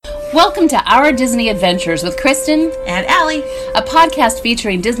Welcome to Our Disney Adventures with Kristen and Allie, a podcast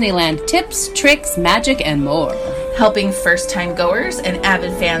featuring Disneyland tips, tricks, magic, and more. Helping first-time goers and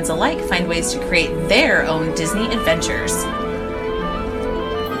avid fans alike find ways to create their own Disney adventures.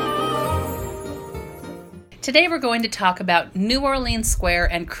 Today we're going to talk about New Orleans Square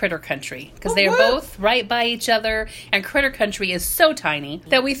and Critter Country, because they are both right by each other, and Critter Country is so tiny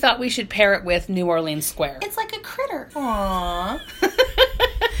that we thought we should pair it with New Orleans Square. It's like a critter. Aww.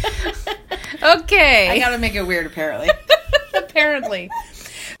 Okay. I gotta make it weird, apparently. Apparently.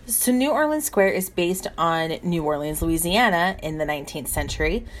 So New Orleans Square is based on New Orleans, Louisiana in the 19th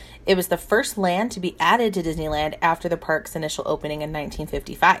century. It was the first land to be added to Disneyland after the park's initial opening in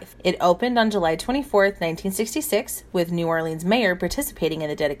 1955. It opened on July 24th, 1966, with New Orleans mayor participating in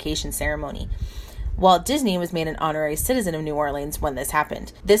the dedication ceremony. Walt Disney was made an honorary citizen of New Orleans when this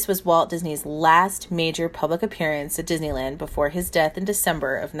happened. This was Walt Disney's last major public appearance at Disneyland before his death in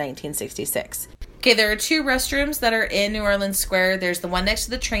December of 1966. Okay, there are two restrooms that are in New Orleans Square. There's the one next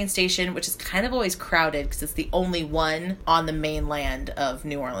to the train station, which is kind of always crowded because it's the only one on the mainland of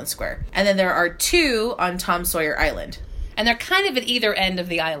New Orleans Square. And then there are two on Tom Sawyer Island. And they're kind of at either end of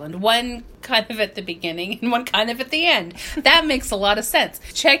the island. One kind of at the beginning and one kind of at the end. That makes a lot of sense.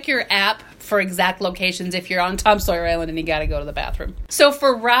 Check your app for exact locations if you're on Tom Sawyer Island and you gotta go to the bathroom. So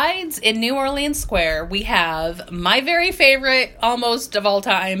for rides in New Orleans Square, we have my very favorite, almost of all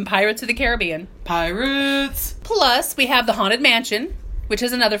time, Pirates of the Caribbean. Pirates! Plus, we have the Haunted Mansion, which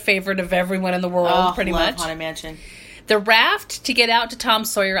is another favorite of everyone in the world, pretty much. Haunted Mansion. The raft to get out to Tom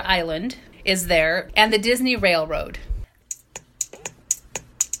Sawyer Island is there, and the Disney Railroad.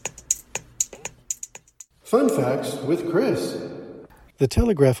 Fun facts with Chris. The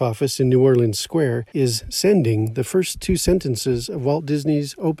telegraph office in New Orleans Square is sending the first two sentences of Walt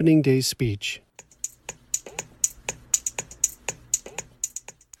Disney's opening day speech.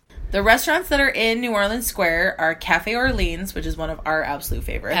 The restaurants that are in New Orleans Square are Cafe Orleans, which is one of our absolute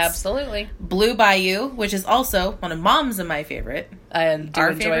favorites. Absolutely. Blue Bayou, which is also one of Mom's and my favorite. I do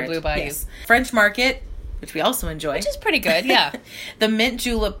our enjoy favorite. Blue Bayou. Yes. French Market, which we also enjoy. Which is pretty good, yeah. The Mint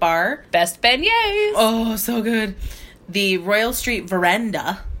Julep Bar. Best beignets. Oh, so good. The Royal Street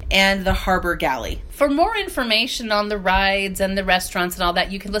Veranda. And the Harbor Galley. For more information on the rides and the restaurants and all that,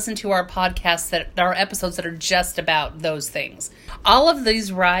 you can listen to our podcasts, that our episodes that are just about those things. All of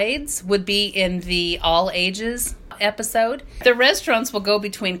these rides would be in the all ages episode. The restaurants will go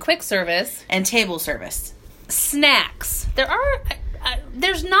between quick service and table service. Snacks.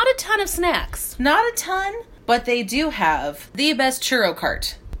 There's not a ton of snacks. Not a ton, but they do have the best churro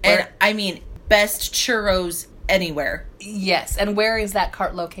cart. And I mean, best churros anywhere. Yes. And where is that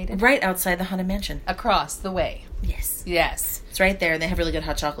cart located? Right outside the Haunted Mansion. Across the way. Yes. Yes. It's right there, and they have really good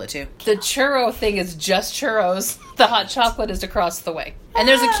hot chocolate, too. The churro thing is just churros. The hot chocolate is across the way. And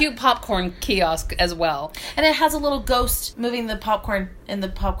there's a cute popcorn kiosk as well. And it has a little ghost moving the popcorn in the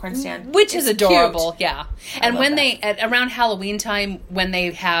popcorn stand. Which is adorable, cute. yeah. And when around Halloween time, when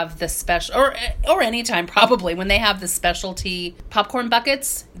they have the special, or any time probably, when they have the specialty popcorn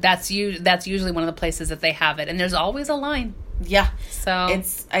buckets, that's usually one of the places that they have it. And there's always a line. Yeah. So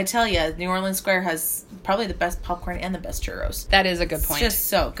I tell you, New Orleans Square has probably the best popcorn and the best churros. That is a good point. It's just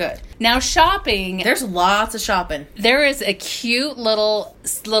so good. Now shopping. There's lots of shopping. There is a cute little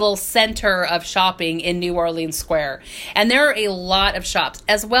center of shopping in New Orleans Square. And there are a lot of shops,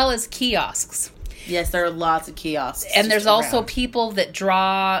 as well as kiosks. Yes, there are lots of kiosks. And there's also people that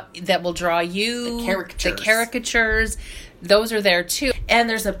will draw you. The caricatures. Those are there too. And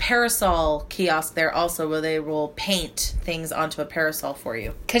there's a parasol kiosk there also where they will paint things onto a parasol for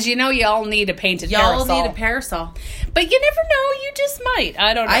you. Because you all need a painted parasol. Y'all need a parasol. But you never know. You just might.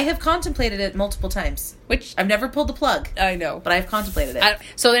 I don't know. I have contemplated it multiple times. Which I've never pulled the plug. I know. But I've contemplated it.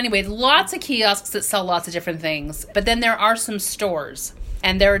 So anyway, lots of kiosks that sell lots of different things. But then there are some stores.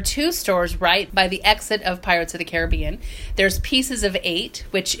 And there are two stores right by the exit of Pirates of the Caribbean. There's Pieces of 8,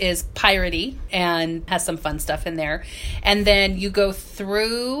 which is piratey and has some fun stuff in there. And then you go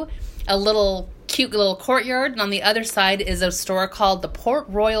through a cute little courtyard, and on the other side is a store called the Port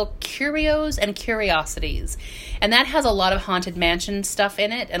Royal Curios and Curiosities. And that has a lot of Haunted Mansion stuff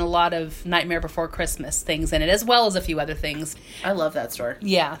in it and a lot of Nightmare Before Christmas things in it, as well as a few other things. I love that store.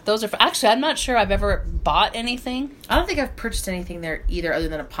 Yeah, those are... Actually, I'm not sure I've ever bought anything. I don't think I've purchased anything there either other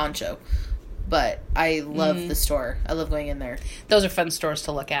than a poncho. But I love the store. I love going in there. Those are fun stores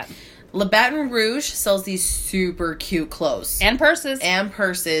to look at. Le Baton Rouge sells these super cute clothes. And purses.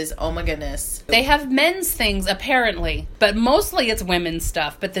 Oh my goodness. They have men's things, apparently. But mostly it's women's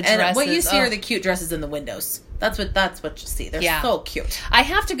stuff. But the dresses... And what you see are the cute dresses in the windows. That's what you see. They're so cute. I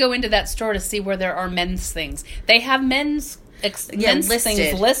have to go into that store to see where there are men's things. They have men's men's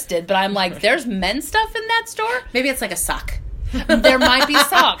things listed, but I'm like, there's men's stuff in that store? Maybe it's like a sock. There might be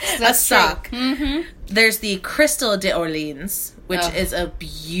socks. That's a sock. True. Mm-hmm. There's the Crystal d'Orleans, which is a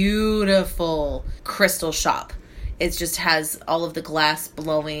beautiful crystal shop. It just has all of the glass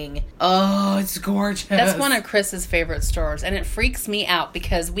blowing. Oh, it's gorgeous. That's one of Chris's favorite stores, and it freaks me out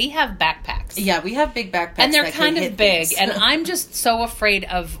because we have backpacks. Yeah, we have big backpacks. And they're kind of big, and I'm just so afraid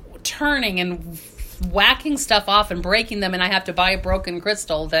of turning and whacking stuff off and breaking them, and I have to buy a broken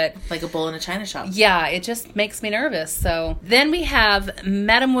crystal that... Like a bull in a china shop. Yeah, it just makes me nervous. So then we have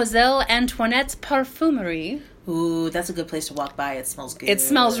Mademoiselle Antoinette's Parfumerie. Ooh, that's a good place to walk by. It smells good. It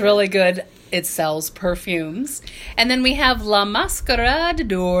smells really good. It sells perfumes. And then we have La Mascarade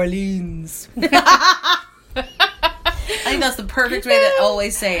d'Orleans. I think that's the perfect way to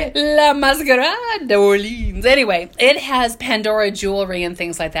always say it. La Mascarade d'Orleans. Anyway, it has Pandora jewelry and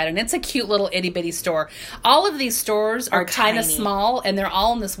things like that, and it's a cute little itty-bitty store. All of these stores are kind of small, and they're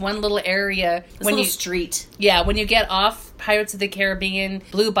all in this one little area. Street. Yeah, when you get off Pirates of the Caribbean,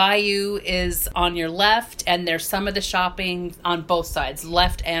 Blue Bayou is on your left, and there's some of the shopping on both sides,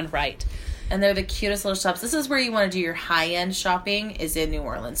 left and right. And they're the cutest little shops. This is where you want to do your high-end shopping, is in New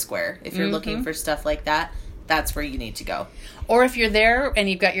Orleans Square. If you're looking for stuff like that, that's where you need to go. Or if you're there and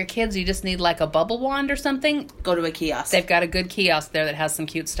you've got your kids, you just need like a bubble wand or something, go to a kiosk. They've got a good kiosk there that has some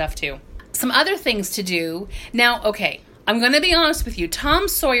cute stuff too. Some other things to do. Now, okay, I'm going to be honest with you. Tom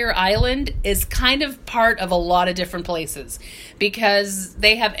Sawyer Island is kind of part of a lot of different places because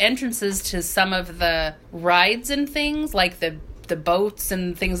they have entrances to some of the rides and things, like the boats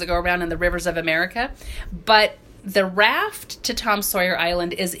and things that go around in the rivers of America. But the raft to Tom Sawyer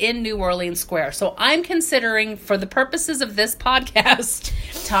Island is in New Orleans Square. So I'm considering, for the purposes of this podcast...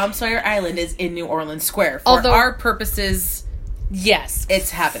 Tom Sawyer Island is in New Orleans Square. For our purposes... Yes. It's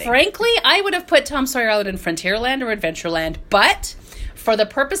happening. Frankly, I would have put Tom Sawyer Island in Frontierland or Adventureland, but... for the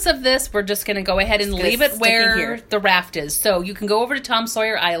purpose of this, we're just going to go ahead and leave it where the raft is. So you can go over to Tom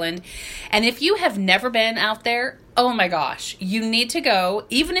Sawyer Island. And if you have never been out there, oh my gosh, you need to go,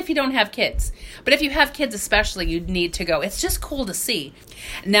 even if you don't have kids. But if you have kids especially, you need to go. It's just cool to see.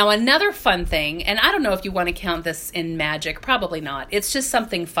 Now, another fun thing, and I don't know if you want to count this in magic, probably not. It's just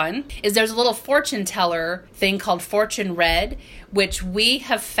something fun, is there's a little fortune teller thing called Fortune Red, which we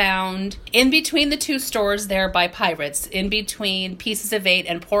have found in between the two stores there by Pirates, in between Pieces of Eight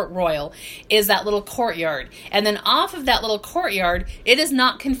and Port Royal, is that little courtyard. And then off of that little courtyard, it is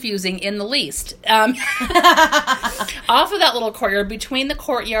not confusing in the least. Off of that little courtyard, between the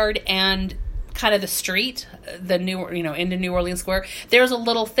courtyard and kind of the street, into New Orleans Square, there's a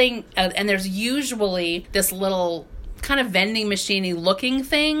little thing, and there's usually this little kind of vending machine-y looking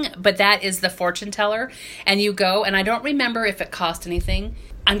thing, but that is the fortune teller. And you go, and I don't remember if it cost anything.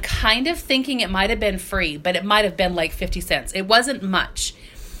 I'm kind of thinking it might have been free, but it might have been like 50 cents. It wasn't much.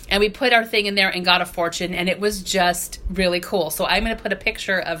 And we put our thing in there and got a fortune, and it was just really cool. So I'm going to put a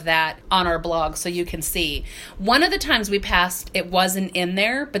picture of that on our blog so you can see. One of the times we passed, it wasn't in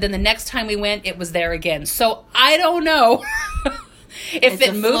there, but then the next time we went, it was there again. So I don't know if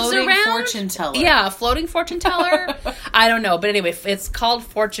it moves around. Fortune teller. Yeah, a floating fortune teller. I don't know. But anyway, it's called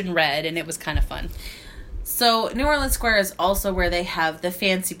Fortune Red, and it was kind of fun. So New Orleans Square is also where they have the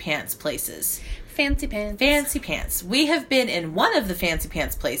fancy pants places. Fancy pants. Fancy pants. We have been in one of the fancy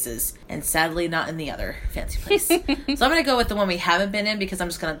pants places, and sadly not in the other fancy place. So I'm going to go with the one we haven't been in because I'm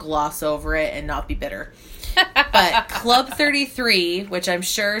just going to gloss over it and not be bitter. But Club 33, which I'm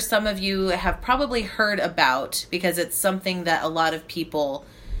sure some of you have probably heard about because it's something that a lot of people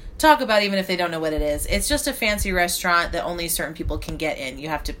talk about even if they don't know what it is. It's just a fancy restaurant that only certain people can get in. You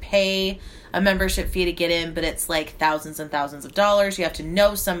have to pay a membership fee to get in, but it's like thousands and thousands of dollars. You have to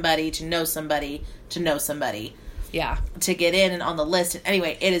know somebody to know somebody to know somebody. Yeah. To get in and on the list.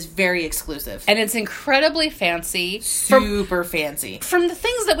 Anyway, it is very exclusive. And it's incredibly fancy. Super fancy. From the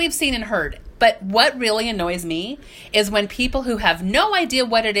things that we've seen and heard. But what really annoys me is when people who have no idea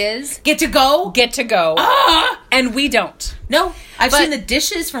what it is get to go. And we don't. No. I've seen the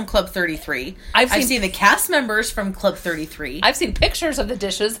dishes from Club 33. I've seen the cast members from Club 33. I've seen pictures of the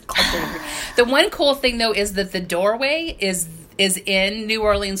dishes. Club 33. The one cool thing, though, is that the doorway is in New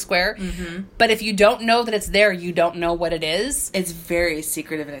Orleans Square. Mm-hmm. But if you don't know that it's there, you don't know what it is. It's very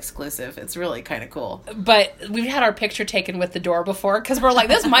secretive and exclusive. It's really kind of cool. But we've had our picture taken with the door before because we're like,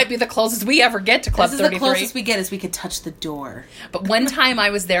 this might be the closest we ever get to Club 33. This is the closest we get is we could touch the door. But one time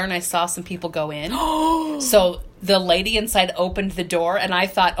I was there and I saw some people go in. So the lady inside opened the door and I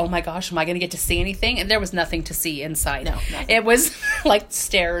thought, oh my gosh, am I going to get to see anything? And there was nothing to see inside. No, nothing. It was like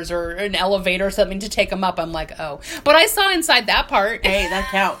stairs or an elevator or something to take them up. I'm like, oh. But I saw inside that part. Hey, that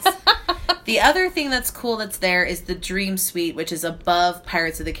counts. The other thing that's cool that's there is the Dream Suite, which is above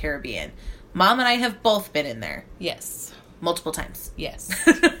Pirates of the Caribbean. Mom and I have both been in there. Yes. Multiple times. Yes.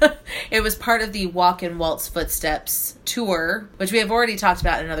 It was part of the Walk in Walt's Footsteps tour, which we have already talked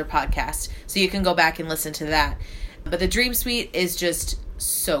about in another podcast. So you can go back and listen to that. But the Dream Suite is just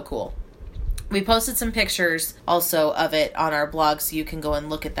so cool. We posted some pictures also of it on our blog, so you can go and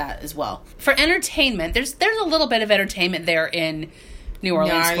look at that as well. For entertainment, there's a little bit of entertainment there in New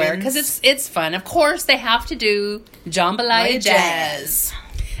Orleans Square because it's fun. Of course, they have to do Jambalaya Jazz.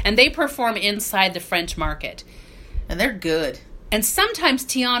 And they perform inside the French Market. And they're good. And sometimes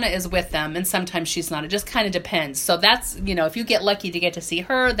Tiana is with them, and sometimes she's not. It just kind of depends. So that's, if you get lucky to get to see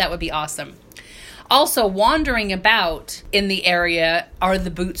her, that would be awesome. Also, wandering about in the area are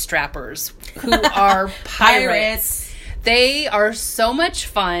the bootstrappers, who are pirates. They are so much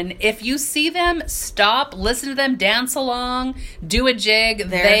fun. If you see them, stop, listen to them, dance along, do a jig.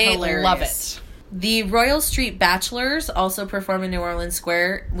 They hilarious. Love it. The Royal Street Bachelors also perform in New Orleans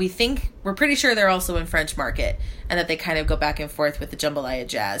Square. We're pretty sure they're also in French Market, and that they kind of go back and forth with the Jambalaya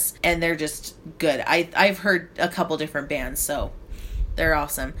Jazz. And they're just good. I've heard a couple different bands, so they're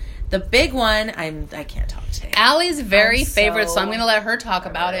awesome. The big one, I can't talk today. Allie's very favorite, so I'm going to let her talk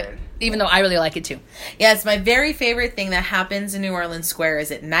about it, even though I really like it too. Yeah, it's my very favorite thing that happens in New Orleans Square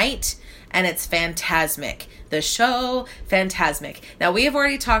is at night, and it's Fantasmic. The show Fantasmic. Now, we have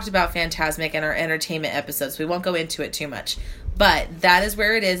already talked about Fantasmic in our entertainment episodes. We won't go into it too much. But that is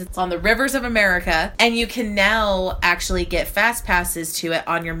where it is. It's on the Rivers of America. And you can now actually get fast passes to it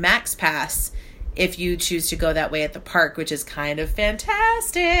on your Max Pass if you choose to go that way at the park, which is kind of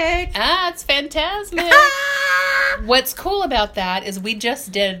fantastic. It's Fantasmic. What's cool about that is we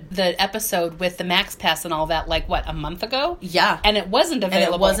just did the episode with the Max Pass and all that, a month ago? Yeah. And it wasn't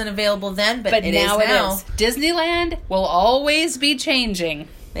available. And it wasn't available then, but it now is now. It is. Disneyland will always be changing.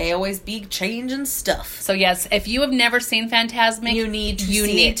 They always be changing stuff. So yes, if you have never seen Fantasmic, you need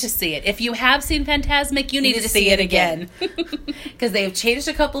to see it. If you have seen Fantasmic, you need to see it again. Because they've changed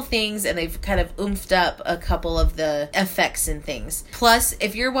a couple things and they've kind of oomphed up a couple of the effects and things. Plus,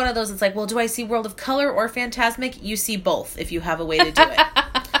 if you're one of those that's like, well, do I see World of Color or Fantasmic? You see both if you have a way to do it.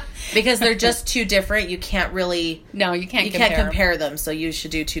 Because they're just too different. You can't really... No, you can't compare them. So you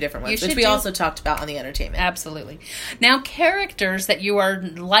should do two different ones, which we also talked about on the entertainment. Absolutely. Now, characters that you are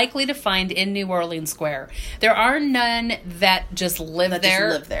likely to find in New Orleans Square. There are none that just live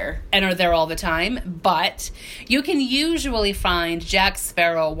there and are there all the time. But you can usually find Jack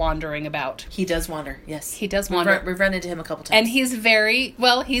Sparrow wandering about. He does wander, yes. He does wander. We've run into him a couple times. And he's very...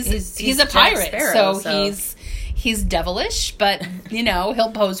 Well, he's a pirate. Sparrow, so he's devilish, but,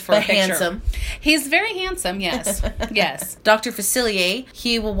 he'll pose for a picture. Handsome. He's very handsome, yes. Yes. Dr. Facilier,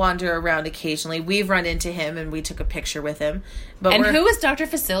 he will wander around occasionally. We've run into him, and we took a picture with him. And who is Dr.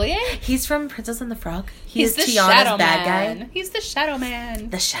 Facilier? He's from Princess and the Frog. He's the Tiana's bad guy. He's the Shadow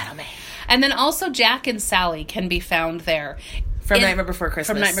Man. The Shadow Man. And then also Jack and Sally can be found there. From Nightmare Before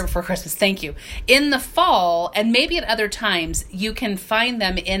Christmas. Thank you. In the fall, and maybe at other times, you can find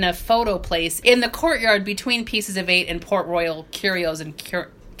them in a photo place in the courtyard between Pieces of 8 and Port Royal Curios and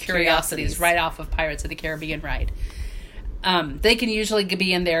Curiosities, right off of Pirates of the Caribbean ride. They can usually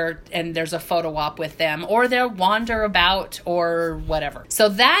be in there, and there's a photo op with them, or they'll wander about, or whatever. So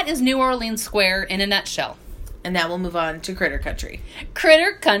that is New Orleans Square in a nutshell. And now we'll move on to Critter Country.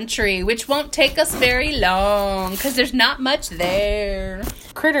 Critter Country, which won't take us very long, because there's not much there.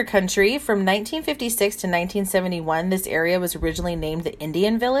 Critter Country, from 1956 to 1971, this area was originally named the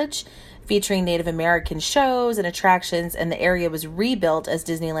Indian Village, featuring Native American shows and attractions, and the area was rebuilt as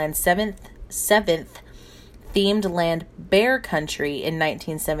Disneyland's seventh themed land, Bear Country, in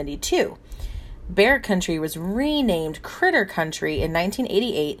 1972. Bear Country was renamed Critter Country in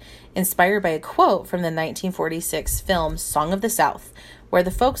 1988, inspired by a quote from the 1946 film Song of the South, where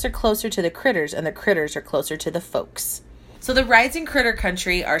the folks are closer to the critters and the critters are closer to the folks. So the rides in Critter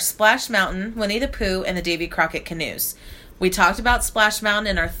Country are Splash Mountain, Winnie the Pooh, and the Davy Crockett canoes. We talked about Splash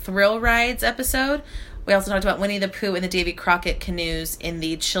Mountain in our Thrill Rides episode. We also talked about Winnie the Pooh and the Davy Crockett canoes in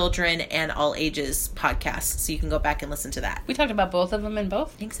the Children and All Ages podcast, so you can go back and listen to that. We talked about both of them in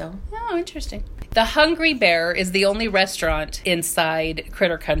both? I think so. Oh, interesting. The Hungry Bear is the only restaurant inside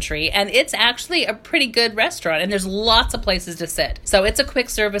Critter Country, and it's actually a pretty good restaurant, and there's lots of places to sit. So it's a quick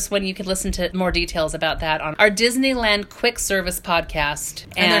service when you can listen to more details about that on our Disneyland Quick Service podcast.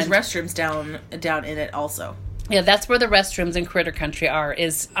 And there's restrooms down in it also. Yeah, that's where the restrooms in Critter Country are,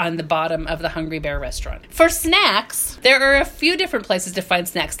 is on the bottom of the Hungry Bear restaurant. For snacks, there are a few different places to find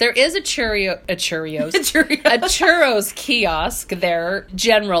snacks. There is a churros kiosk there,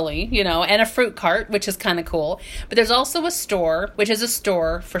 generally, and a fruit cart, which is kind of cool. But there's also a store, which is a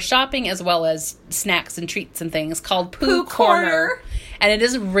store for shopping as well as snacks and treats and things, called Pooh Corner. And it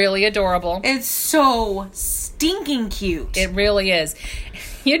is really adorable. It's so stinking cute. It really is.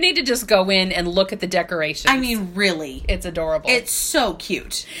 You need to just go in and look at the decorations. I mean, really. It's adorable. It's so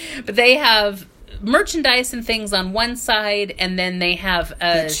cute. But they have merchandise and things on one side, and then they have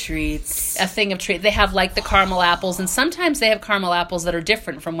the treats. A thing of treats. They have like the caramel apples, and sometimes they have caramel apples that are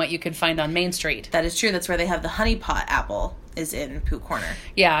different from what you could find on Main Street. That is true. That's where they have the honey pot apple. Is in Pooh Corner.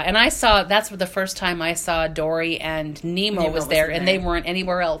 Yeah, and that's the first time I saw Dory and Nemo was there, and they weren't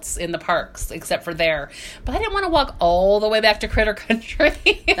anywhere else in the parks except for there. But I didn't want to walk all the way back to Critter Country.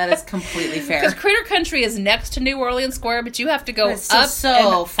 That is completely fair. Because Critter Country is next to New Orleans Square, but you have to go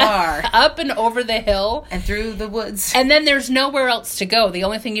far. Up and over the hill. And through the woods. And then there's nowhere else to go. The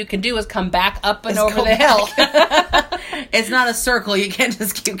only thing you can do is come back up and over the hill. It's not a circle. You can't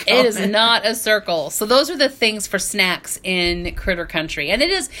just keep going. It is not a circle. So those are the things for snacks in Critter Country. And it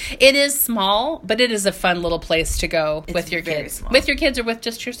is small, but it is a fun little place to go with your kids. Small. With your kids or with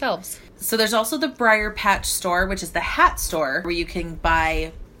just yourselves. So there's also the Briar Patch store, which is the hat store, where you can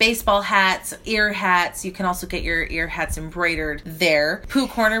buy baseball hats, ear hats. You can also get your ear hats embroidered there. Pooh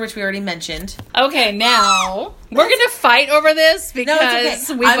Corner, which we already mentioned. Okay, now we're going to fight over this because it's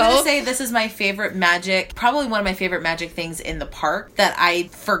okay. I'm going to say this is my favorite magic, probably one of my favorite magic things in the park that I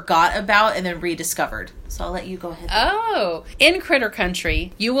forgot about and then rediscovered. So I'll let you go ahead. Oh, in Critter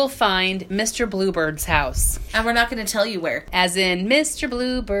Country, you will find Mr. Bluebird's house. And we're not going to tell you where. As in, Mr.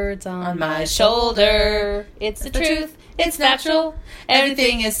 Bluebird's on my shoulder. It's the truth. It's natural.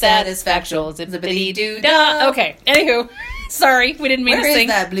 Everything is satisfactual. Zippity-doo-dah. Okay, anywho. Sorry, we didn't mean to sing. Where is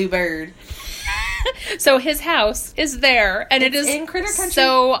that bluebird? So his house is there, and it's in Critter Country.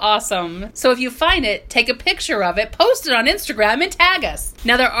 So awesome. So if you find it, take a picture of it, post it on Instagram, and tag us.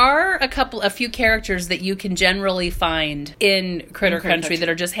 Now there are a few characters that you can generally find in Critter Country that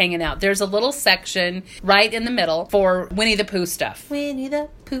are just hanging out. There's a little section right in the middle for Winnie the Pooh stuff. Winnie the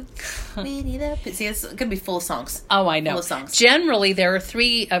Pooh, Winnie the Pooh. See, it's going to be full of songs. Oh, I know. Full of songs. Generally, there are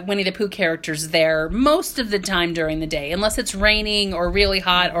 3 Winnie the Pooh characters there most of the time during the day, unless it's raining or really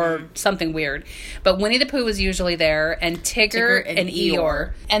hot or something weird. But Winnie the Pooh is usually there, and Tigger and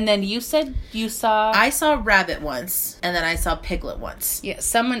Eeyore. And then you said you saw... I saw Rabbit once, and then I saw Piglet once. Yeah,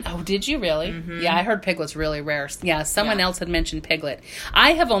 someone... Oh, did you really? Mm-hmm. Yeah, I heard Piglet's really rare. Yeah, someone else had mentioned Piglet.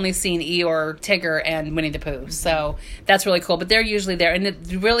 I have only seen Eeyore, Tigger, and Winnie the Pooh, so that's really cool. But they're usually there, and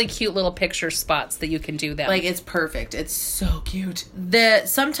it's really cute little picture spots that you can do them. Like, it's perfect. It's so cute.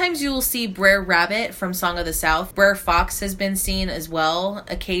 Sometimes you will see Brer Rabbit from Song of the South. Brer Fox has been seen as well,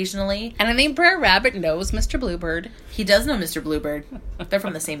 occasionally. And I think Brer Rabbit knows Mr. Bluebird. He does know Mr. Bluebird. They're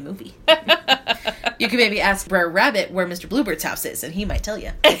from the same movie. You could maybe ask Brer Rabbit where Mr. Bluebird's house is, and he might tell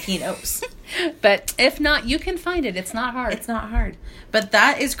you if he knows. But if not, you can find it. It's not hard. It's not hard. But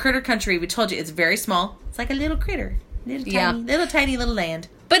that is Critter Country. We told you it's very small. It's like a little critter. Little tiny land.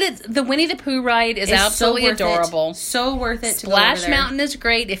 But the Winnie the Pooh ride is absolutely adorable. So worth it. Splash Mountain is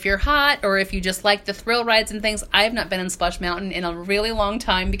great if you're hot or if you just like the thrill rides and things. I have not been in Splash Mountain in a really long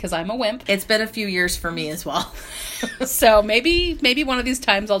time because I'm a wimp. It's been a few years for me as well. So maybe one of these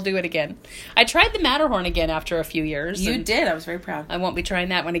times I'll do it again. I tried the Matterhorn again after a few years. You did. I was very proud. I won't be trying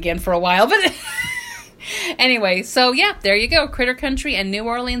that one again for a while, but... Anyway, so yeah, there you go. Critter Country and New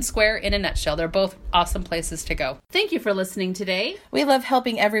Orleans Square in a nutshell. They're both awesome places to go. Thank you for listening today. We love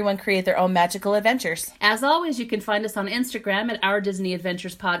helping everyone create their own magical adventures. As always, you can find us on Instagram at Our Disney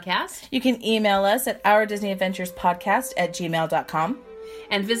Adventures Podcast. You can email us at ourdisneyadventurespodcast@gmail.com.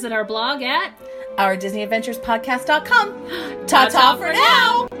 And visit our blog at ourdisneyadventurespodcast.com. Ta-ta for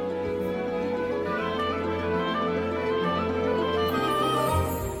now!